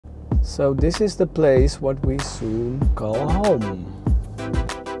So this is the place what we soon call home.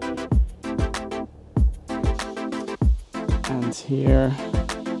 And here,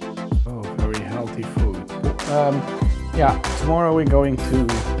 oh, very healthy food. Yeah, tomorrow we're going to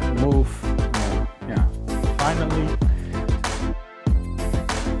move, yeah, finally.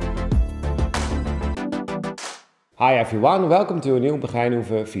 Hi everyone, welcome to a new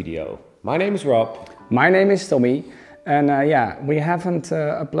Begijnhoeve video. My name is Rob. My name is Tommy, and yeah, we haven't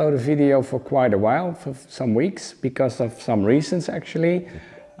uploaded a video for quite a while, for some weeks, because of some reasons actually.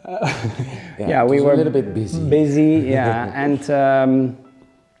 Yeah, we were a little bit busy. Yeah, and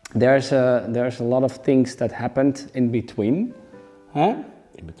there's a lot of things that happened in between. Huh?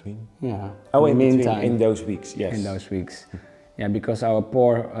 In between? Yeah. Oh, in between, in those weeks, yes. In those weeks. Yeah, because our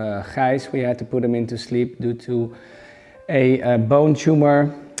poor Gijs, we had to put him into sleep due to a bone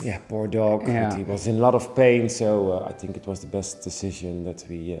tumor. Yeah, poor dog. Yeah. He was in a lot of pain, so I think it was the best decision that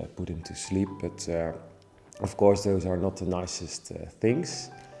we put him to sleep. But of course, those are not the nicest things.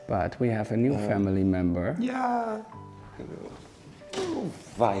 But we have a new family member. Yeah.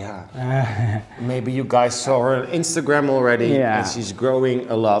 Vaya. Maybe you guys saw her on Instagram already. Yeah. And she's growing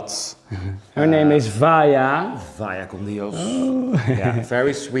a lot. Her name is Vaya. Vaya con Dios. Oh. Yeah,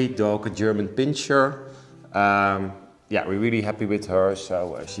 very sweet dog, a German pinscher. Yeah, we're really happy with her,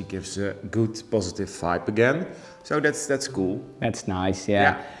 so she gives a good positive vibe again. So that's cool. That's nice,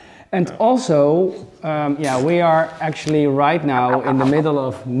 yeah. And also, yeah, we are actually right now in the middle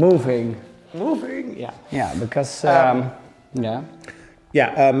of moving. Moving, yeah. Yeah, because, yeah.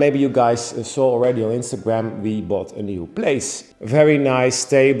 Yeah, maybe you guys saw already on Instagram, we bought a new place. Very nice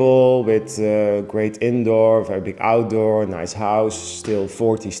stable with great indoor, very big outdoor, nice house, still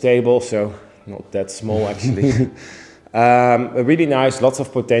 40 stable, so not that small actually. Really nice, lots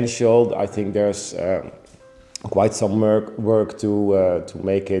of potential. I think there's quite some work to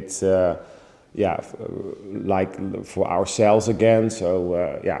make it, yeah, like for ourselves again.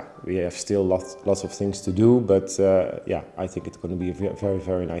 So yeah, we have still lots of things to do, but yeah, I think it's going to be a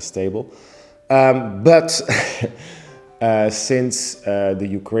very nice stable. But since the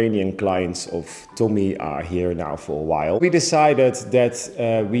Ukrainian clients of Tommie are here now for a while, we decided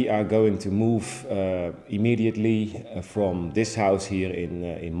that we are going to move immediately from this house here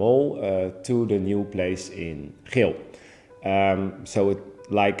in Mol to the new place in Geel. So it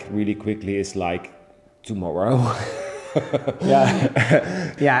really quickly is like tomorrow.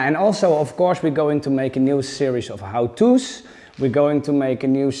 Yeah. Yeah, and also of course we're going to make a new series of how-tos. We're going to make a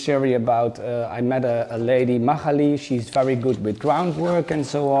new series about, I met a lady, Magali, she's very good with groundwork and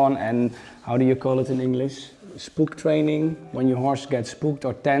so on, and how do you call it in English? Spook training, when your horse gets spooked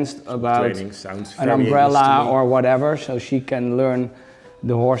or tensed about an umbrella or whatever, so she can learn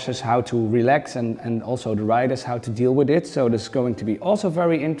the horses how to relax and also the riders how to deal with it. So this is going to be also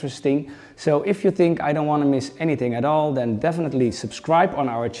very interesting. So if you think I don't want to miss anything at all, then definitely subscribe on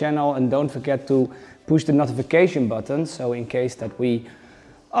our channel and don't forget to push the notification button, so in case that we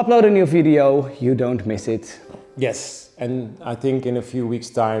upload a new video, you don't miss it. Yes, and I think in a few weeks'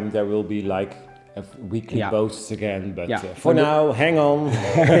 time there will be like a weekly posts again, but for now, hang on.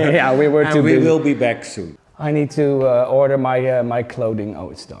 Yeah, we were too busy. We will be back soon. I need to order my clothing. Oh,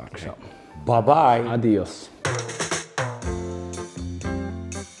 it's dark, so. Bye-bye. Adios.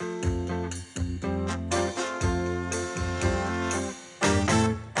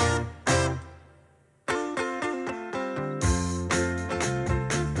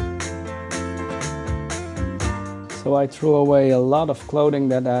 So I threw away a lot of clothing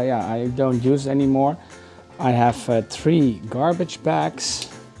that yeah, I don't use anymore. I have 3 garbage bags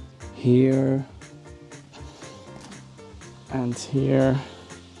here and here.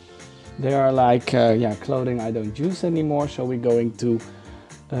 They are like yeah, clothing I don't use anymore, so we're going to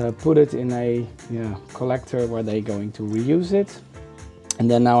put it in a collector where they're going to reuse it. And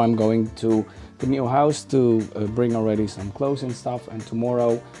then now I'm going to the new house to bring already some clothes and stuff, and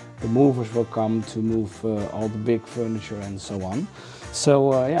tomorrow the movers will come to move all the big furniture and so on.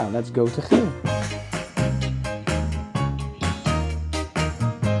 So yeah, let's go to Geel.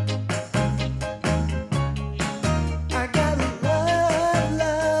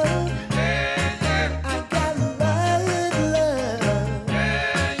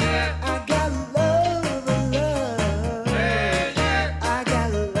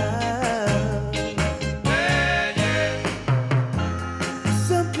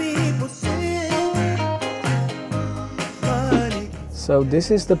 So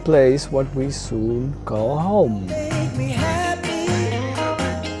this is the place what we soon call home.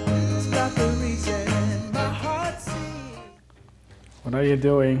 What are you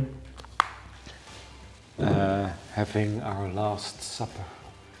doing? Having our last supper.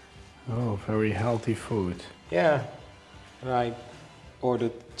 Oh, very healthy food. Yeah, and I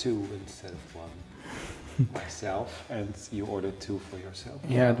ordered 2 instead of 1 myself, and you ordered 2 for yourself.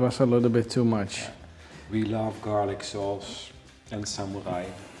 Yeah, it was a little bit too much. Yeah. We love garlic sauce and samurai.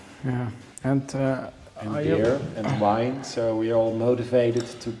 Yeah, and Beer and wine, so we are all motivated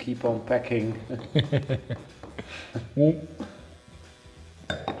to keep on packing.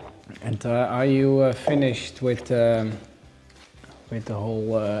 And are you finished with the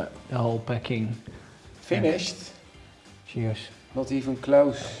whole packing? Finished? Cheers. Not even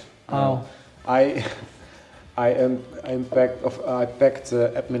close. Oh. I packed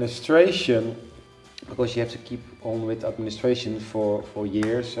administration, because you have to keep on with administration for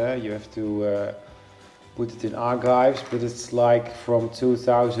years. You have to put it in archives, but it's like from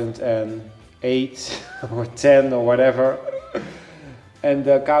 2008 or 10 or whatever. And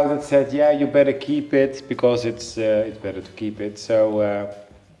the accountant said, yeah, you better keep it, because it's better to keep it. So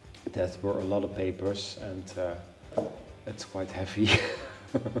that were a lot of papers, and it's quite heavy.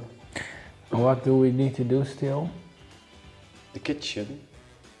 What do we need to do still? The kitchen,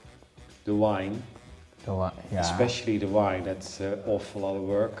 the wine. Yeah. Especially the wine, that's an awful lot of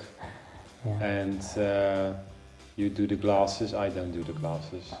work. Yeah. And you do the glasses, I don't do the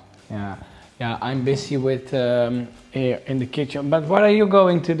glasses. Yeah, yeah. I'm busy with here in the kitchen. But what are you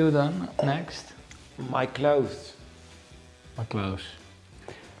going to do then next? My clothes. My clothes.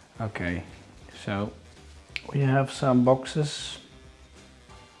 Okay, so we have some boxes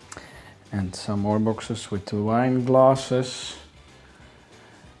and some more boxes with the wine glasses,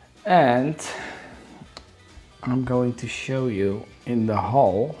 and I'm going to show you in the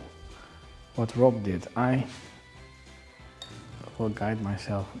hall what Rob did. I will guide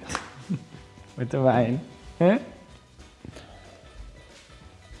myself with the wine. Huh?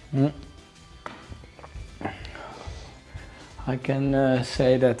 I can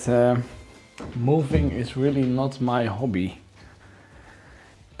say that moving is really not my hobby,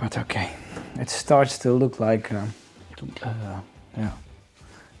 but okay, it starts to look like yeah,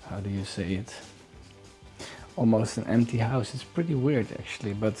 how do you say it? Almost an empty house. It's pretty weird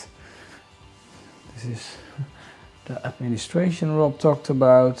actually, but this is the administration Rob talked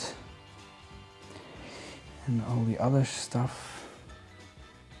about and all the other stuff.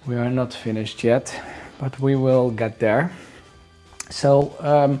 We are not finished yet, but we will get there.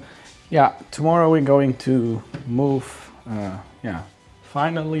 So yeah, tomorrow we're going to move yeah,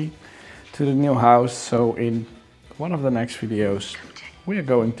 finally to the new house. So in one of the next videos we are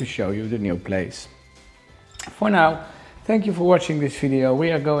going to show you the new place. For now, thank you for watching this video.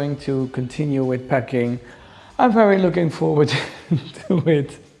 We are going to continue with packing. I'm very looking forward to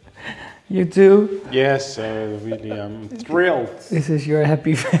it. You too? Yes, really, I'm thrilled. This is your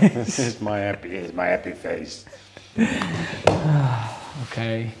happy face. This is my happy face.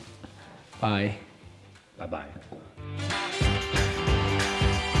 Okay, bye. Bye bye.